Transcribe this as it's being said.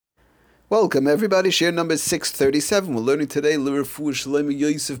Welcome everybody, share number 637. We're learning today L'Refuah Shlomo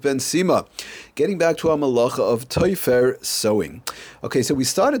Yosef ben Sima. Getting back to our malacha of Tofer sewing. Okay, so we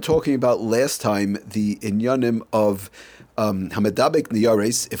started talking about last time the inyanim of Hamadabek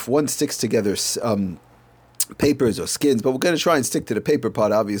Niyares, if one sticks together papers or skins, but we're going to try and stick to the paper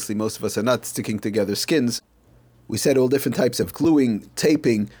part. Obviously, most of us are not sticking together skins. We said all different types of gluing,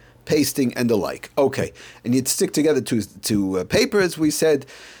 taping, pasting, and the like. Okay, and you'd stick together two papers. We said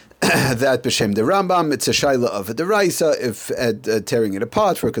that b'shem the Rambam, it's a shaila of a deraisa. If tearing it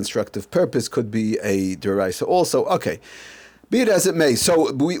apart for a constructive purpose could be a deraisa also. Okay, be it as it may.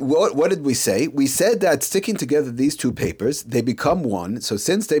 So what did we say? We said that sticking together these two papers, they become one. So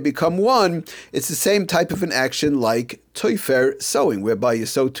since they become one, it's the same type of an action like Tofer sewing, whereby you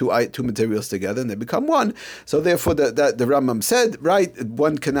sew two materials together and they become one. So therefore, the Rambam said, right,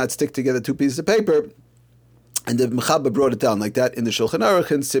 one cannot stick together two pieces of paper. And the Mechaber brought it down like that in the Shulchan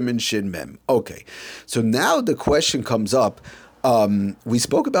Aruch and Siman Shin Mem. Okay, so now the question comes up. We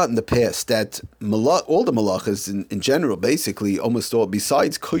spoke about in the past that all the malachas in general, basically almost all,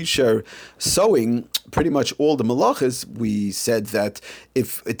 besides kosher sewing, pretty much all the malachas, we said that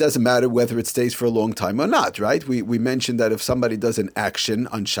if it doesn't matter whether it stays for a long time or not, right? We mentioned that if somebody does an action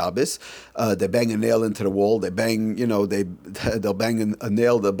on Shabbos, they bang a nail into the wall, they'll bang a nail,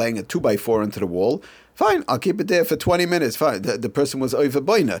 they'll bang a 2x4 into the wall. Fine, I'll keep it there for 20 minutes. Fine, the person was over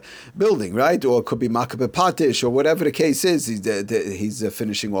boina building, right? Or it could be makabe patish, or whatever the case is. He's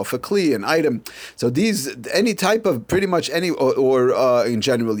finishing off a kli, an item. So any type of, pretty much any, or in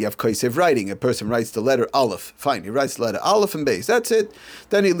general, you have kaisev writing. A person writes the letter aleph. Fine, he writes the letter aleph and base. That's it.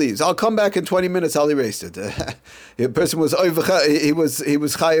 Then he leaves. I'll come back in 20 minutes. I'll erase it. The person was over. He was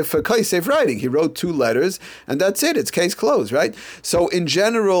chayav for kaisev writing. He wrote two letters, and that's it. It's case closed, right? So in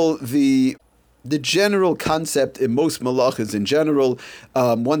general, the general concept in most malachas in general,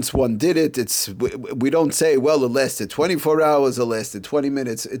 once one did it, we don't say, well, it lasted 24 hours, it lasted 20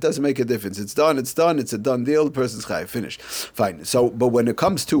 minutes. It doesn't make a difference. It's done, it's a done deal, the person's chayav, finished. Fine. So, but when it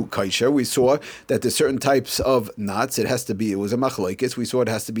comes to kosher, we saw that there's certain types of knots, it was a machlokes, we saw it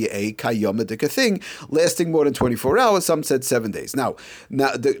has to be a kayyamadik thing, lasting more than 24 hours, some said 7 days. Now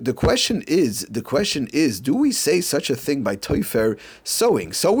the question is, do we say such a thing by Tofer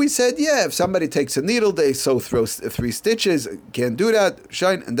sewing? So we said, yeah, if somebody takes a needle, they throw 3 stitches, can't do that,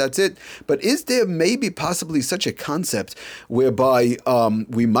 shine, and that's it. But is there maybe possibly such a concept whereby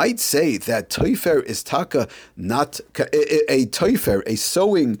we might say that Tofer is taka, not a Tofer, a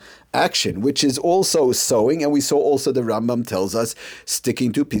sewing action, which is also sewing, and we saw also the Rambam tells us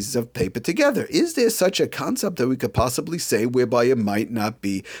sticking two pieces of paper together. Is there such a concept that we could possibly say whereby it might not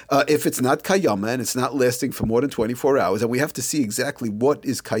be, if it's not kayama and it's not lasting for more than 24 hours, and we have to see exactly what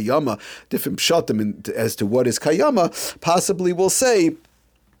is kayama, different pshatim as to what is kayama, possibly we'll say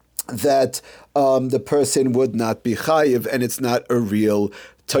that the person would not be chayiv and it's not a real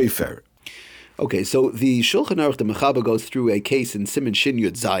tofer. Okay, so the Shulchan Aruch, the Mechaber, goes through a case in Siman Shin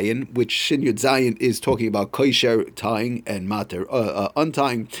Yud Zayin, which Shin Yud Zayin is talking about kosher tying and mater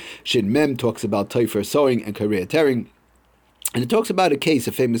untying. Shin Mem talks about tofer sewing and kareya tearing. And it talks about a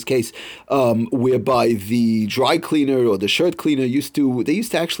famous case, whereby the dry cleaner or the shirt cleaner used to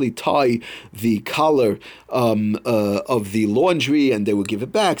actually tie the collar of the laundry, and they would give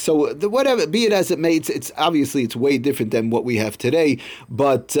it back. So whatever, be it as it may, it's obviously it's way different than what we have today.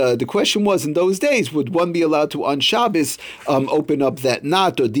 But the question was, in those days, would one be allowed to on Shabbos open up that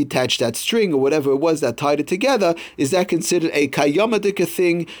knot or detach that string or whatever it was that tied it together? Is that considered a kayyamadik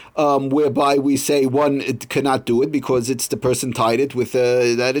thing, whereby we say one cannot do it because it's the person tied it with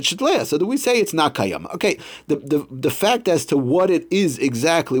that it should last? So do we say it's not kayama? Okay, the fact as to what it is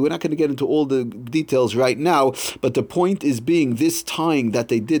exactly, we're not going to get into all the details right now, but the point is being this tying that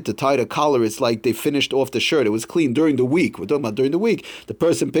they did to tie the collar, it's like they finished off the shirt. It was clean during the week. We're talking about during the week. The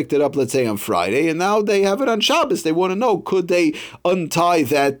person picked it up, let's say on Friday, and now they have it on Shabbos. They want to know, could they untie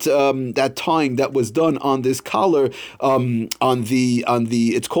that tying that was done on this collar on the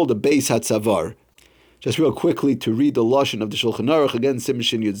it's called a beis hatzavar. Just real quickly to read the lashon of the Shulchan Aruch again, Siman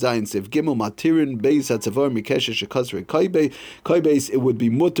Shin Yud Zayin Sev Gimel Matirin Beis Hatzavar Mikesher Shekasrei Kaibeis. It would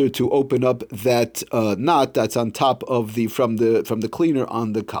be mutter to open up that knot that's on top of from the cleaner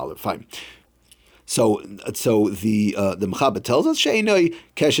on the collar. Fine. So the Mechaber tells us she'enoi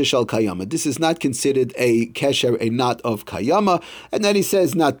kesher shel kayama. This is not considered a kesher, a knot of kayama. And then he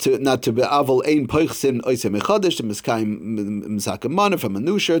says not to be'aval ein poichsin oise mechadesh to miskayim misakemana from a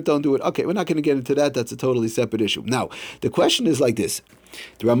new shirt. Don't do it. Okay, we're not going to get into that. That's a totally separate issue. Now the question is like this.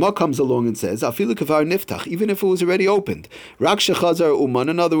 The Ramah comes along and says, Afilu kavar niftach, even if it was already opened. Rak shechazar uman,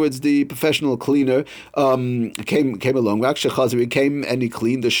 in other words, the professional cleaner came along. Rak shechazar, he came and he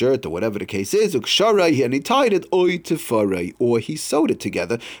cleaned the shirt or whatever the case is. Uksharai, and he tied it oy tefarai, or he sewed it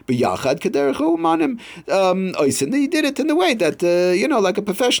together. B'yachad kederech umanim. He did it in the way that like a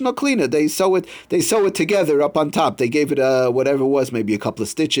professional cleaner. They sew it together up on top. They gave it whatever it was, maybe a couple of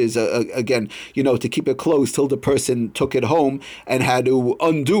stitches. Again, to keep it closed till the person took it home and had to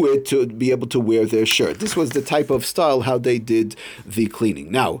undo it to be able to wear their shirt. This was the type of style how they did the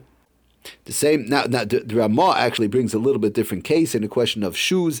cleaning. Now, the Ramah actually brings a little bit different case in the question of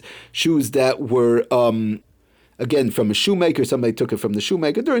shoes that were again from a shoemaker. Somebody took it from the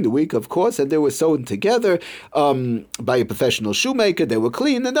shoemaker during the week, of course, and they were sewn together by a professional shoemaker. They were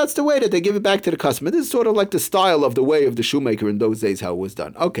clean, and that's the way that they give it back to the customer. This is sort of like the style of the way of the shoemaker in those days, how it was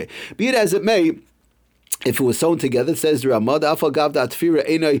done. Okay, be it as it may, if it was sewn together, says the Ramah, the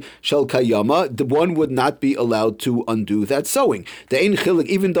one would not be allowed to undo that sewing. The ein chilik,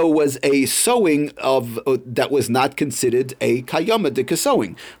 even though it was a sewing of that was not considered a kayama dika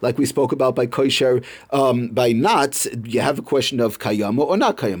sewing, like we spoke about by kosher, by knots, you have a question of kayama or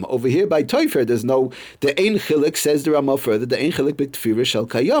not kayama. Over here by Tofer, there's no the ein chilik, says the Ramah further. The ein chilik b'tefira shel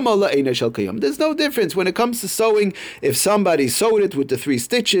kayama la ein shel kayama. There's no difference when it comes to sewing. If somebody sewed it with the 3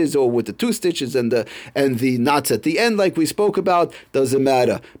 stitches or with the 2 stitches and the knots at the end, like we spoke about, doesn't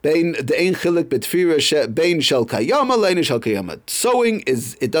matter. Sewing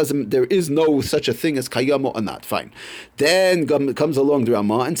is, it doesn't, there is no such a thing as kayama or not. Fine. Then comes along the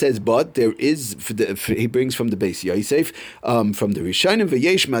Ramah and says, but there is, he brings from the Beis Yosef, from the Rishonim,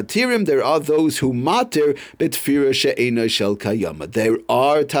 v'yesh matirim, there are those who matir betfira she'ena shel kayama. There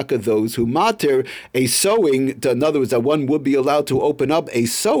are those who matir a sewing, in other words, that one would be allowed to open up a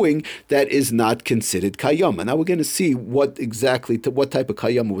sewing that is not considered kayama. Now we're going to see what type of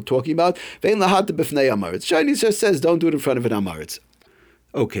kayama we're talking about. Shani just says, don't do it in front of an amaretz.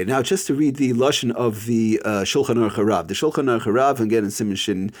 Okay, now just to read the lashon of the Shulchan Aruch Harav. The Shulchan Aruch Harav, again in Siman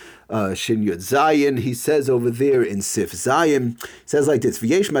Shin Yud Zayin, he says over there in Sif Zayin, says like this: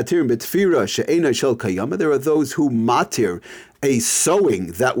 V'yesh matirim betfira she'ena shel kayama. There are those who matir a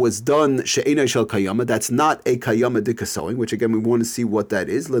sewing that was done she'ena shel kayama, that's not a kayama dika sewing, which again we want to see what that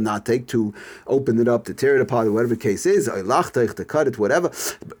is. L'natek, to open it up, to tear it apart, or whatever the case is, oilachteich, to cut it, whatever.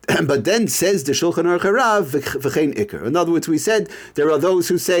 But then says the Shulchan Aruch Harav v'chein ikar. In other words, we said there are those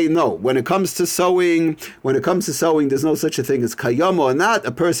who say no. When it comes to sewing, there's no such a thing as kayama or not.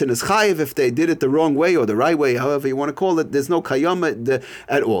 A person is chayiv if they did it the wrong way or the right way, however you want to call it. There's no kayama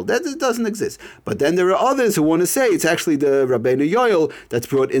at all. That doesn't exist. But then there are others who want to say it's actually the Rabbeinu Yoel that's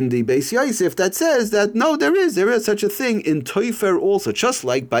brought in the Beis Yosef that says that no, there is such a thing in Tofer also. Just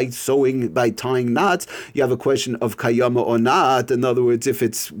like by sewing, by tying knots, you have a question of kayama or not. In other words, if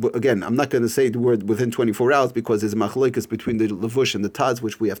it's, again, I'm not going to say the word within 24 hours because there's a machlokes between the levush and the taz,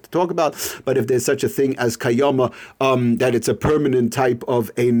 which we have to talk about. But if there's such a thing as kayama, that it's a permanent type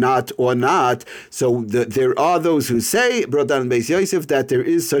of a knot or not. So there are those who say, brought down in Beis Yosef, that there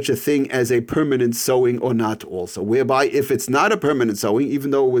is such a thing as a permanent sewing or not also. Whereby if it's not a permanent sewing,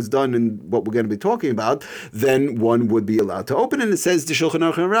 even though it was done in what we're going to be talking about, then one would be allowed to open it. And it says the Shulchan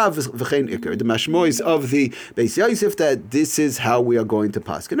Aruch Harav v'chein ikar, the mashmois of the Beis Yosef, that this is how we are going to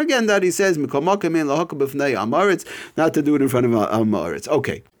pass. And again, that he says mikol makom ein lahakol b'fnei amaretz, not to do it in front of amaretz.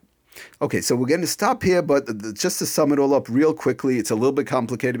 Okay, so we're going to stop here, but just to sum it all up real quickly, it's a little bit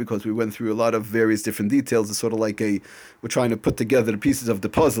complicated because we went through a lot of various different details. It's sort of like we're trying to put together the pieces of the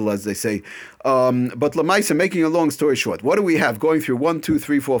puzzle, as they say. But Lamaisa, making a long story short, what do we have going through 1, 2,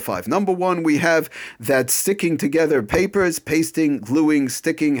 3, 4, 5? Number one, we have that sticking together papers, pasting, gluing,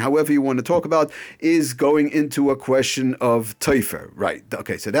 sticking, however you want to talk about, is going into a question of Tofer. Right.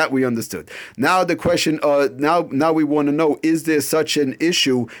 Okay, so that we understood. Now the question, now we want to know, is there such an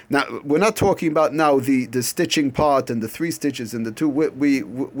issue? Now, we're not talking about now the stitching part and the 3 stitches and the 2.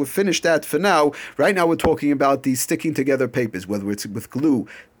 We've finished that for now. Right now we're talking about the sticking together papers, whether it's with glue,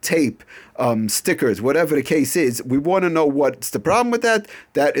 tape, stickers, whatever the case is. We want to know what's the problem with that.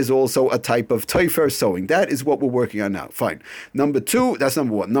 That is also a type of Tofer sewing. That is what we're working on now. Fine. Number 2, that's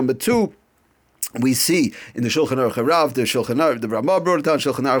number 1. Number 2, we see in the Shulchan Aruch Harav, the Ramah brought it down.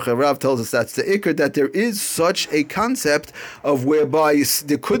 Shulchan Aruch Harav tells us that's the ikar, that there is such a concept of whereby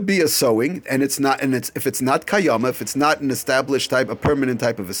there could be a sewing, and it's not, and if it's not kayama, if it's not an established type, a permanent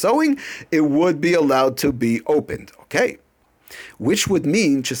type of a sewing, it would be allowed to be opened. Okay. which would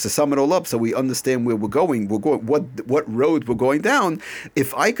mean, just to sum it all up so we understand where we're going what road we're going down.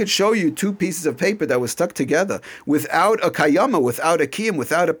 If I could show you two pieces of paper that were stuck together without a kayama, without a kiyum,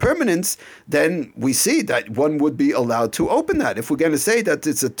 without a permanence, then we see that one would be allowed to open that. If we're going to say that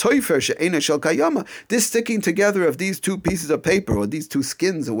it's a tofer she'ena shel kayama, this sticking together of these two pieces of paper or these two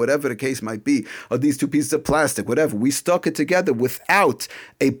skins or whatever the case might be, or these two pieces of plastic, whatever, we stuck it together without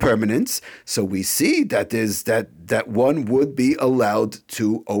a permanence. So we see that there's that one would be allowed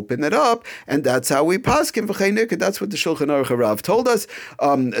to open it up, and that's how we paskin v'cheinik. That's what the Shulchan Aruch Rav told us.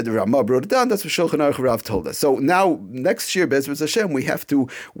 The Ramah brought it down. That's what Shulchan Aruch Rav told us. So now next year, Bezras Hashem, we have to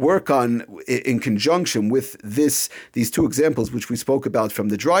work on, in conjunction with these two examples which we spoke about from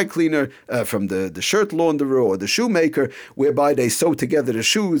the dry cleaner, from the shirt launderer or the shoemaker, whereby they sew together the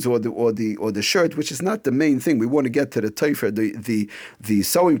shoes or the shirt, which is not the main thing. We want to get to the tofer, the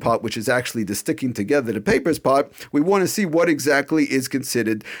sewing part, which is actually the sticking together the papers part. We want to see what exactly is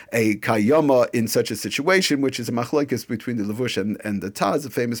considered a kayama in such a situation, which is a machlekes between the levush and the taz, a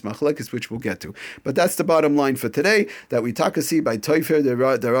famous machlekes, which we'll get to. But that's the bottom line for today, that we taka see by tofer,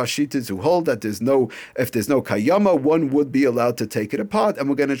 there are shittas who hold that if there's no kayama, one would be allowed to take it apart, and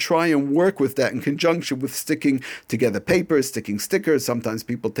we're going to try and work with that in conjunction with sticking together papers, sticking stickers. Sometimes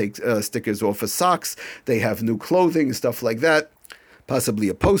people take stickers off of socks, they have new clothing and stuff like that. Possibly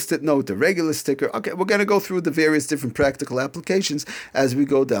a post-it note, a regular sticker. Okay, we're going to go through the various different practical applications as we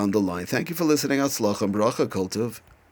go down the line. Thank you for listening. Atzlacha and bracha, kol tov.